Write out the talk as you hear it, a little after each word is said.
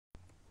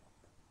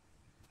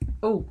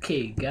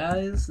Okay,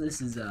 guys,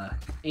 this is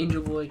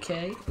Angel Boy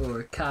K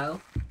or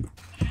Kyle,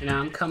 and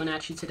I'm coming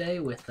at you today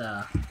with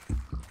well,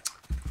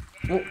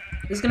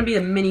 this is gonna be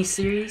a mini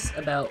series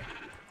about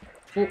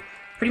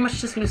pretty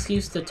much just an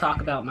excuse to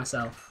talk about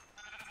myself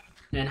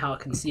and how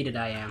conceited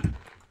I am.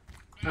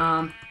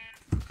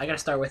 I gotta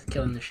start with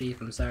killing the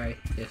sheep. I'm sorry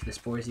if this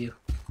bores you.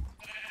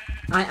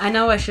 I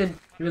know I should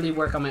really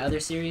work on my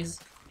other series,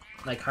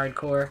 like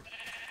Hardcore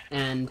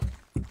and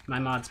my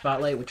mod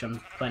Spotlight, which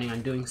I'm planning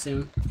on doing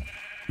soon.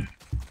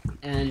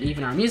 And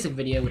even our music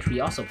video, which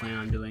we also plan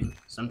on doing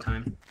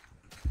sometime.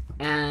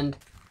 And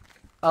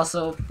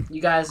also,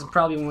 you guys are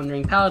probably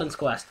wondering, Paladin's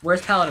Quest.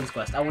 Where's Paladin's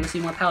Quest? I want to see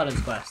more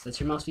Paladin's Quest. That's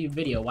your most viewed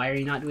video. Why are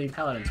you not doing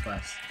Paladin's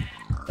Quest?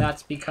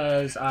 That's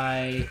because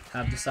I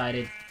have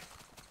decided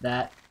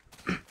that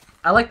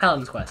I like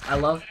Paladin's Quest. I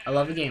love the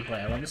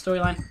gameplay. I love the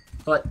storyline,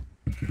 but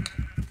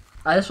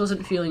I just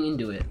wasn't feeling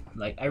into it.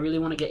 Like, I really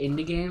want to get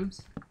into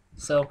games,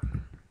 so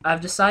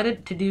I've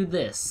decided to do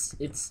this.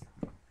 This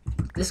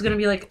is gonna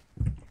be like,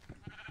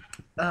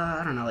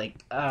 I don't know,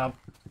 like,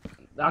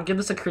 I'll give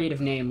this a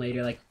creative name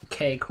later, like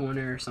K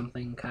Corner or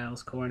something,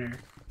 Kyle's Corner,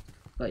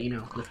 but, you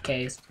know, with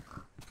K's.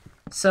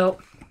 So,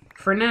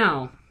 for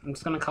now, I'm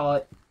just gonna call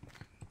it,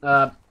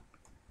 I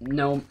don't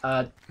know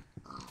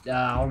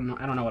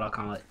what I'll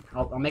call it.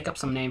 I'll make up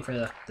some name for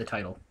the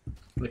title,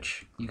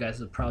 which you guys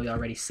have probably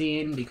already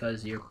seen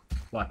because you're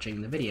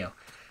watching the video.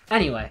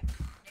 Anyway,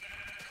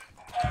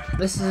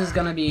 this is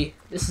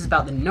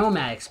about the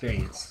Nomad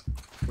experience,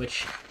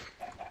 which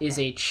is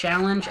a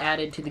challenge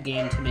added to the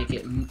game to make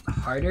it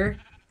harder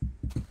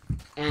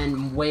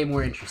and way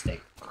more interesting.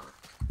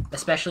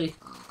 Especially,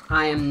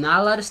 I am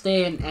not allowed to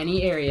stay in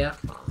any area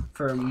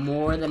for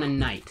more than a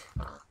night,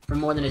 for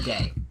more than a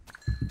day.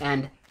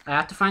 And I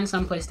have to find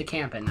some place to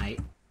camp at night,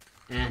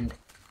 and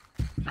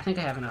I think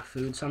I have enough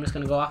food, so I'm just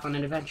going to go off on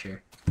an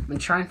adventure. I'm going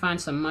to try and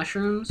find some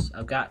mushrooms.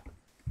 I've got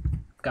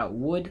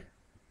wood,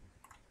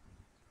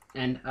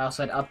 and I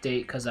also had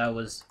update because I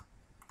was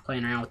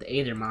playing around with the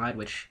Aether mod,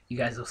 which you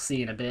guys will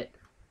see in a bit.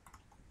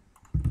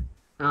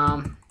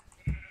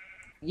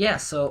 Yeah,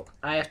 so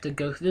I have to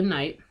go through the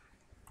night,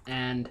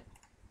 and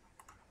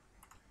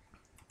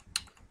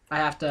I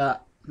have to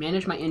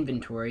manage my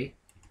inventory,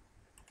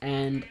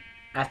 and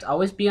I have to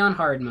always be on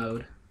hard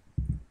mode,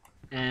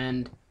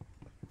 and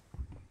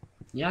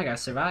yeah, I gotta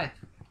survive.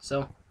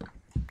 So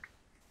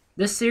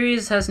this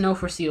series has no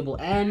foreseeable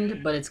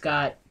end, but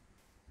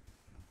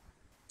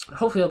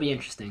hopefully it'll be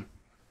interesting.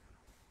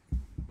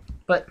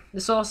 But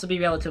this will also be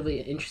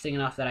relatively interesting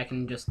enough that I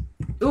can just...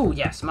 Ooh,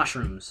 yes,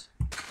 mushrooms.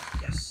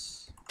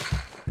 Yes.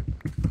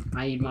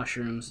 I need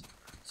mushrooms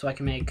so I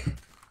can make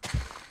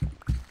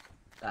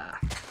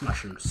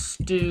mushroom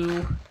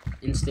stew,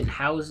 instant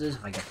houses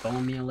if I get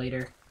bone meal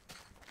later.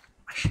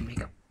 I should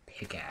make a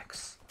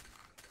pickaxe.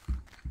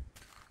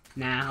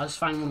 Nah, I'll just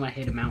find one when I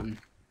hit a mountain.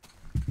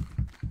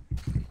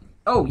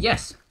 Oh,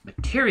 yes,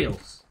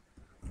 materials.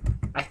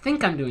 I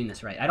think I'm doing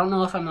this right. I don't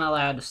know if I'm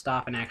allowed to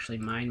stop and actually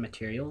mine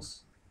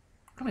materials.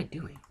 What am I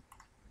doing?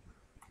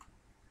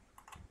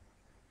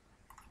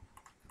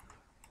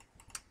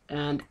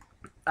 And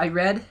I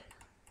read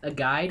a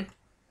guide.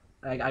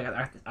 I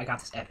got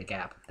this epic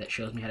app that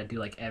shows me how to do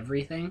like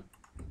everything.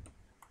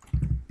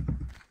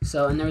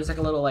 So, and there was like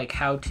a little like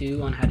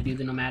how-to on how to do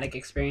the nomadic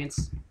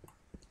experience,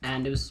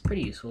 and it was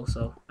pretty useful.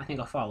 So I think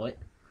I'll follow it.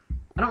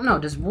 I don't know.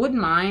 Does wood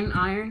mine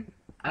iron?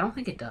 I don't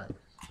think it does.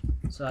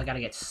 So I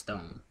gotta get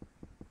stone.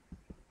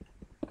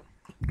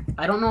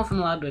 I don't know if I'm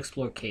allowed to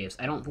explore caves.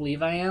 I don't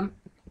believe I am.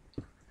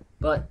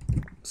 But,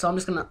 so I'm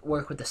just going to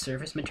work with the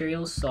surface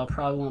materials, so I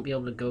probably won't be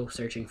able to go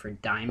searching for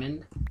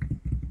diamond.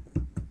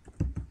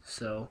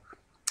 So,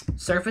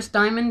 surface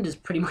diamond is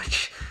pretty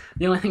much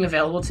the only thing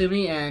available to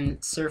me,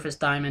 and surface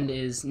diamond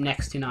is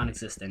next to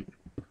non-existent.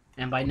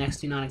 And by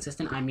next to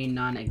non-existent, I mean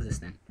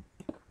non-existent.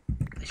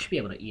 I should be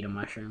able to eat a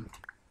mushroom.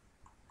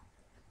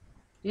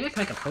 Yeah, I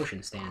can make a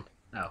potion stand.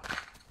 Oh.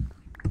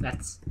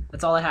 That's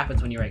all that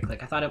happens when you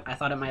right-click. I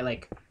thought it might,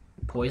 like,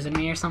 poison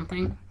me or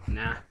something.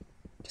 Nah,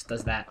 just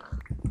does that.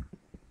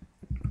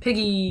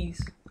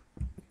 Piggies!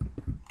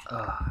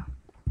 Ugh.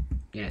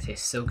 Yeah, it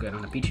tastes so good. I'm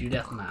gonna beat you to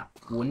death with my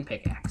wooden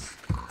pickaxe.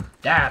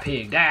 Die,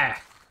 pig, die!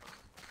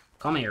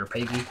 Come here,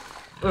 piggy.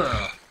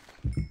 Ugh.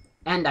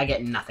 And I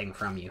get nothing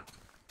from you.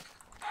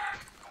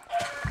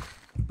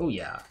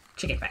 Booyah.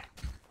 Chicken fat.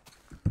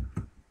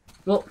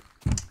 Well,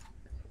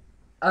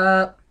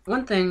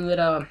 one thing that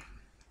I'm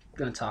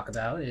gonna talk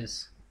about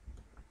is...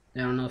 I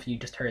don't know if you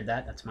just heard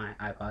that. That's my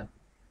iPod.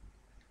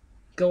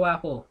 Go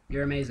Apple.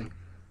 You're amazing.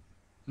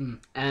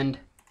 And...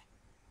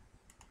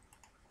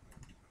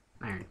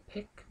 iron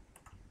pick.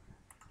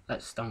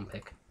 That's stone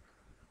pick.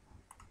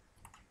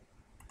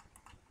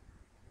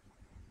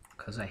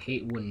 Because I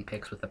hate wooden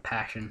picks with a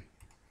passion.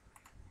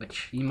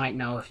 Which you might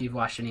know if you've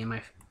watched any of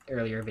my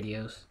earlier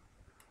videos.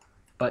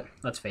 But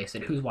let's face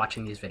it, who's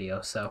watching these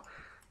videos? So,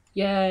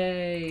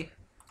 yay!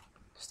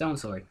 Stone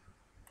sword.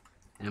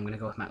 And I'm going to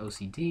go with my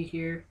OCD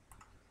here.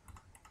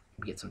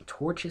 Get some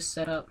torches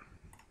set up.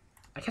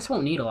 I guess I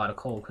won't need a lot of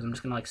coal because I'm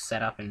just going to like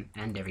set up and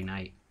end every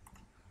night.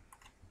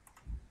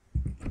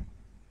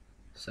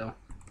 So,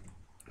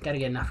 gotta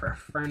get enough for a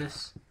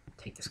furnace.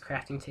 Take this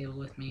crafting table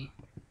with me.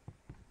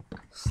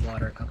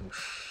 Slaughter a couple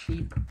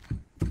sheep.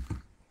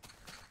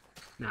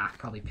 Nah,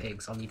 probably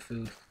pigs. I'll need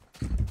food.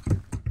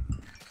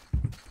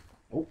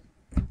 Oh.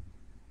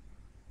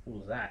 What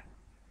was that?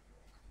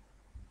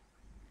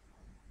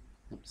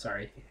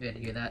 Sorry if you had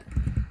to hear that.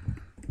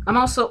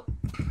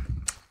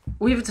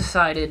 We've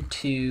decided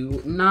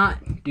to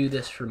not do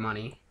this for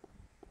money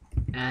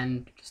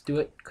and just do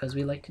it because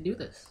we like to do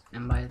this.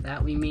 And by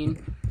that we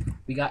mean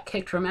we got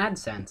kicked from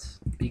AdSense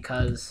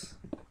because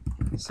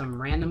some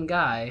random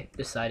guy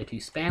decided to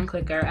spam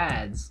click our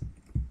ads,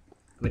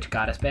 which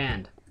got us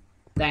banned.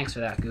 Thanks for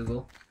that,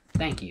 Google.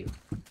 Thank you.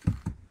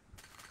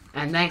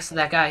 And thanks to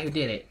that guy who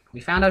did it.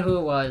 We found out who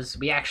it was.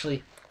 We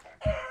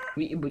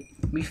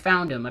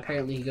found him.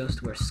 Apparently he goes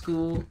to our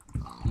school.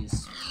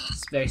 He's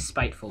very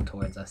spiteful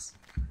towards us.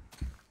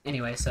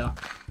 Anyway, so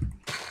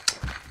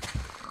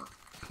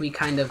we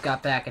kind of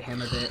got back at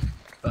him a bit,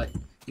 but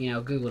you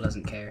know, Google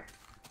doesn't care.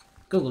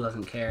 Google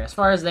doesn't care. As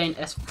far as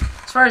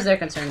they're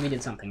concerned, we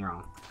did something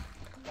wrong.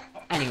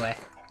 Anyway,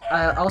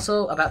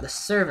 also about the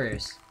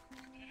servers.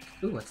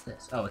 Ooh, what's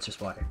this? Oh, it's just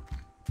water.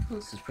 Oh,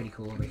 this is pretty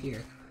cool over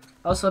here.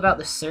 Also about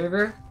the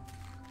server,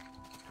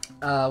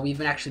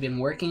 we've actually been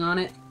working on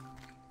it.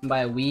 And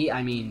by we,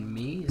 I mean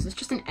me. Is this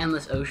just an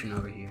endless ocean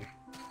over here?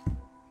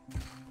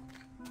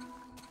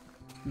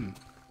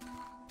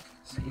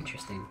 So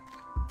interesting.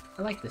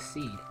 I like the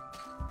seed.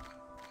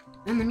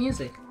 And the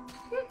music.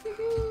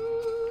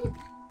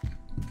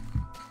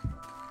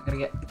 I gotta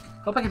get...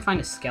 Hope I can find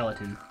a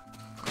skeleton.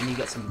 I need to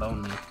get some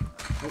bone meal.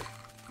 Oh,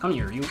 come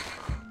here, you.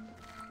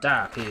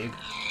 Die, pig.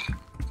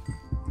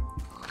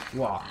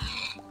 Wow.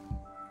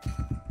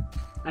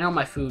 I know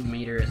my food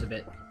meter is a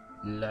bit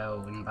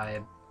low, and by...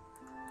 I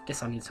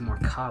guess I'll need some more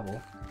cobble.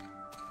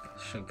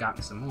 Should have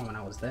gotten some more when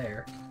I was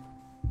there.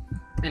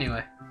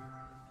 Anyway.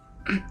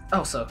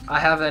 Also, I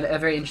have a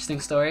very interesting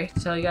story to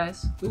tell you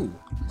guys. Ooh,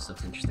 this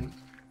looks interesting.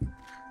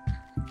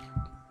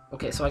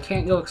 Okay, so I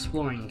can't go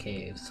exploring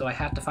caves, so I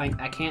have to find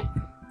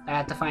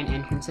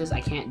entrances. I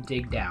can't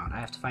dig down. I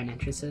have to find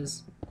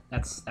entrances.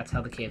 That's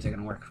how the caves are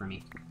gonna work for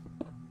me.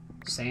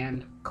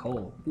 Sand,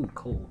 coal. Ooh,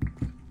 coal.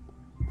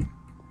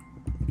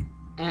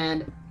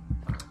 And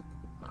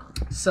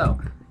so,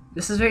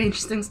 this is a very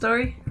interesting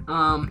story.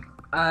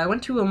 I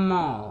went to a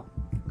mall.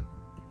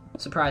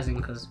 Surprising,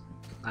 because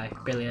I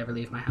barely ever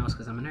leave my house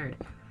because I'm a nerd.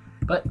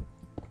 But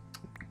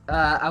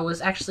I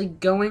was actually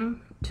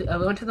going to. I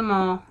went to the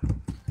mall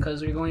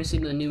because we were going to see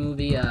the new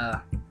movie.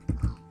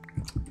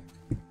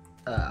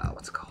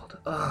 What's it called?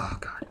 Oh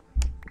God.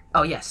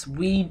 Oh yes,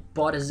 We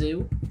Bought a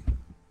Zoo.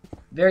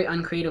 Very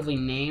uncreatively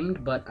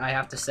named, but I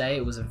have to say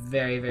it was a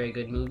very, very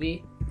good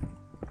movie.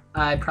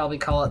 I'd probably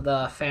call it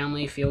the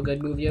family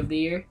feel-good movie of the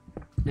year.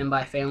 And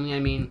by family, I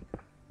mean...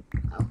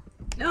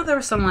 No, there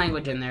was some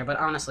language in there, but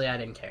honestly, I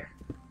didn't care.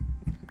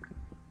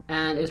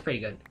 And it was pretty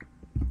good.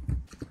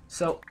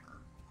 So,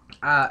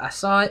 I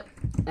saw it,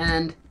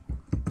 and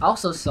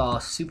also saw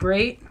Super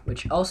 8,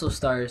 which also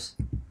stars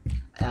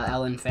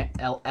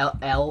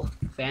Elle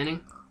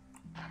Fanning.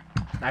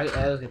 I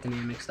always get the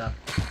name mixed up.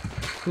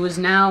 Who is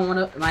now one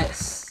of my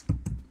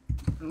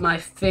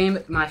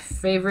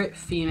favorite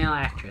female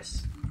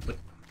actress.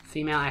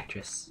 Female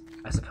actress,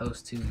 as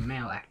opposed to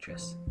male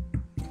actress.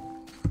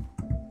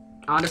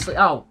 Honestly,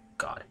 oh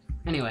God.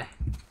 Anyway,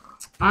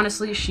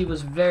 honestly, she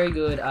was very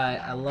good.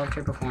 I loved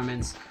her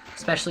performance,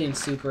 especially in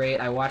Super 8.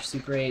 I watched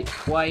Super 8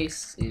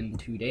 twice in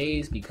 2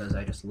 days because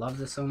I just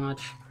loved it so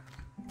much.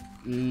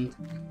 And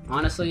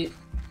honestly,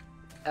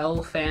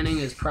 Elle Fanning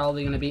is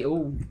probably gonna be.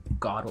 Oh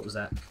God, what was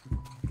that?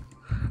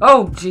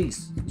 Oh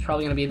jeez, it's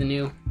probably gonna be the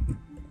new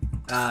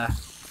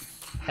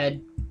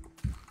head.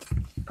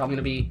 Probably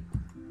gonna be.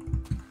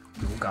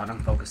 Oh God, I'm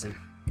focusing.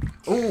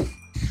 Oh,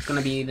 it's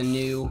gonna be the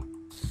new.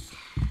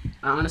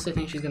 I honestly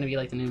think she's gonna be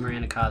like the new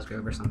Miranda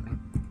Cosgrove or something.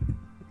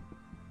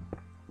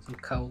 Some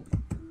cold.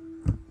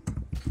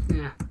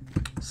 Yeah.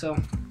 So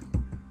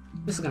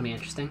this is gonna be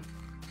interesting.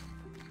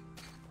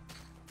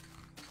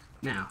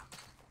 Now.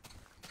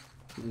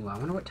 Ooh, I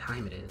wonder what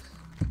time it is.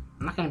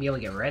 I'm not gonna be able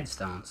to get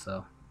redstone,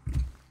 so.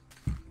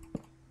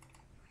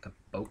 Like a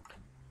boat.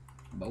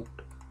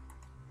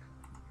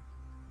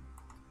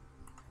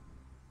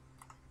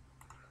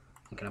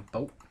 Thinking a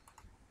boat.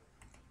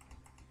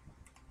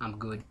 I'm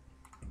good.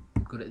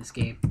 Good at this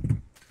game.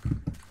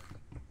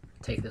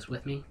 Take this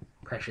with me.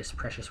 Precious,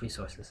 precious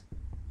resources.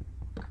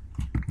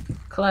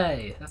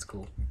 Clay. That's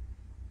cool.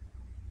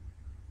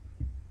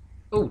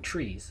 Oh,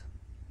 trees.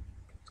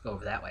 Let's go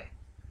over that way.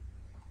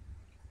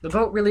 The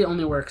boat really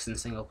only works in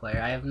single player.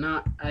 I have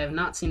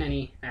not seen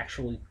any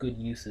actual good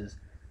uses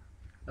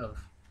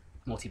of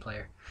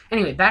multiplayer.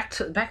 Anyway, back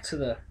to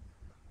the.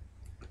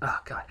 Oh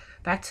God.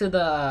 Back to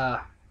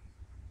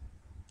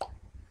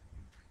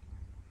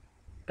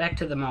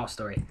the mall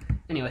story.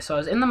 Anyway, so I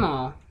was in the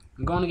mall.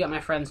 I'm going to get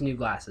my friend's new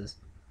glasses,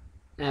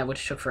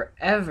 which took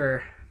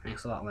forever.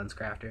 Thanks a lot, Lens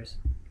Crafters.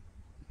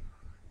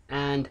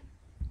 And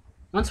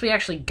once we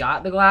actually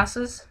got the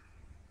glasses,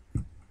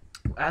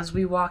 as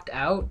we walked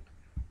out,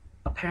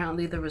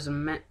 apparently there was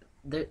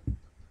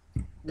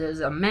there's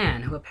a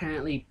man who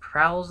apparently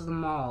prowls the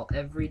mall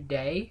every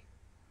day.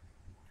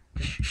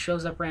 Just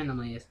shows up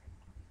randomly,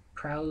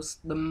 prowls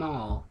the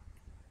mall,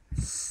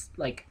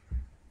 like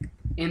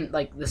in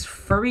like this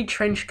furry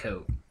trench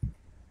coat,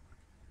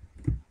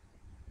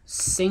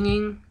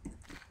 singing,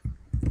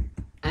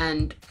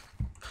 and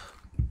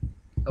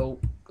oh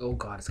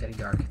god, it's getting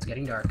dark. It's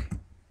getting dark.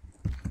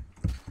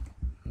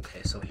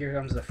 Okay, so here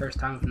comes the first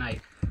time of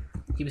night.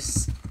 He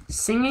was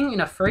singing in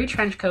a furry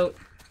trench coat,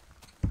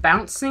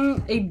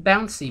 bouncing a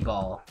bouncy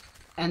ball,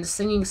 and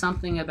singing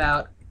something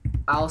about,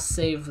 "I'll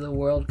save the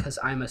world because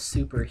I'm a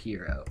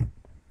superhero."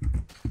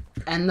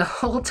 And the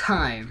whole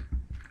time,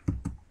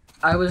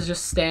 I was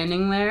just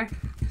standing there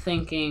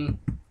thinking,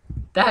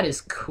 that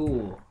is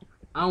cool.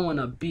 I want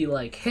to be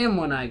like him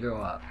when I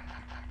grow up.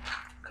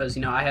 Because,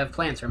 you know, I have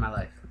plans for my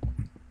life.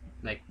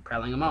 Like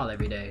prowling a mall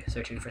every day,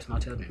 searching for small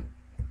children.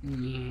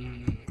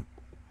 Yeah.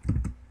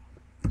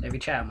 Every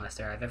child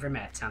molester I've ever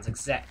met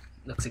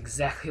looks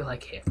exactly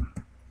like him.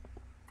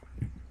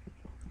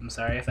 I'm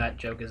sorry if that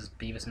joke is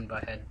Beavis and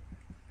Butthead.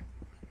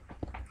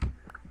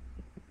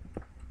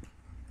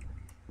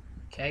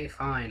 Okay,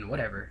 fine,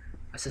 whatever.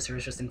 My sister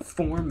has just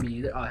informed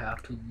me that I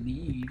have to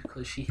leave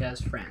because she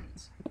has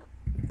friends.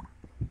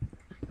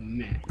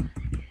 Man.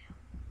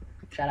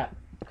 Shut up.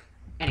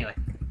 Anyway,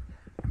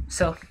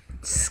 so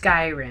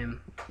Skyrim.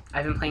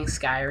 I've been playing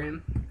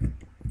Skyrim.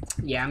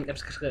 Yeah, I'm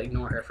just gonna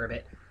ignore her for a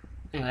bit.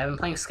 Anyway, I've been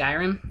playing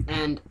Skyrim,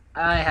 and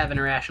I have an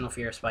irrational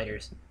fear of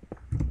spiders.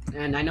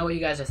 And I know what you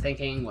guys are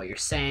thinking, what you're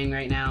saying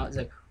right now. It's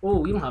like,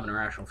 oh, you don't have an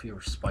irrational fear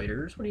of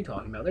spiders. What are you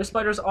talking about? There's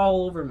spiders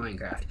all over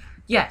Minecraft.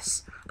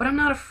 Yes, but I'm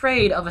not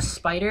afraid of a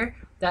spider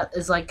that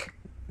is, like,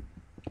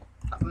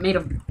 made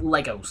of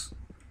Legos.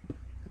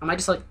 I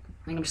think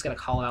I'm just gonna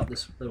call out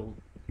this little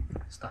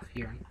stuff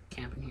here and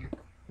camp in here.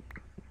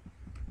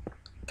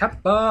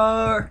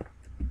 Camper!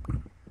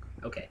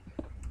 Okay.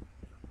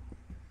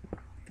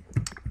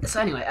 So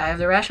anyway, I have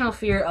the irrational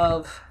fear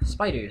of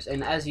spiders,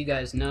 and as you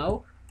guys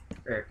know,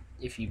 or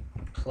if you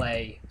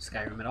play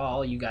Skyrim at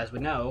all, you guys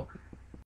would know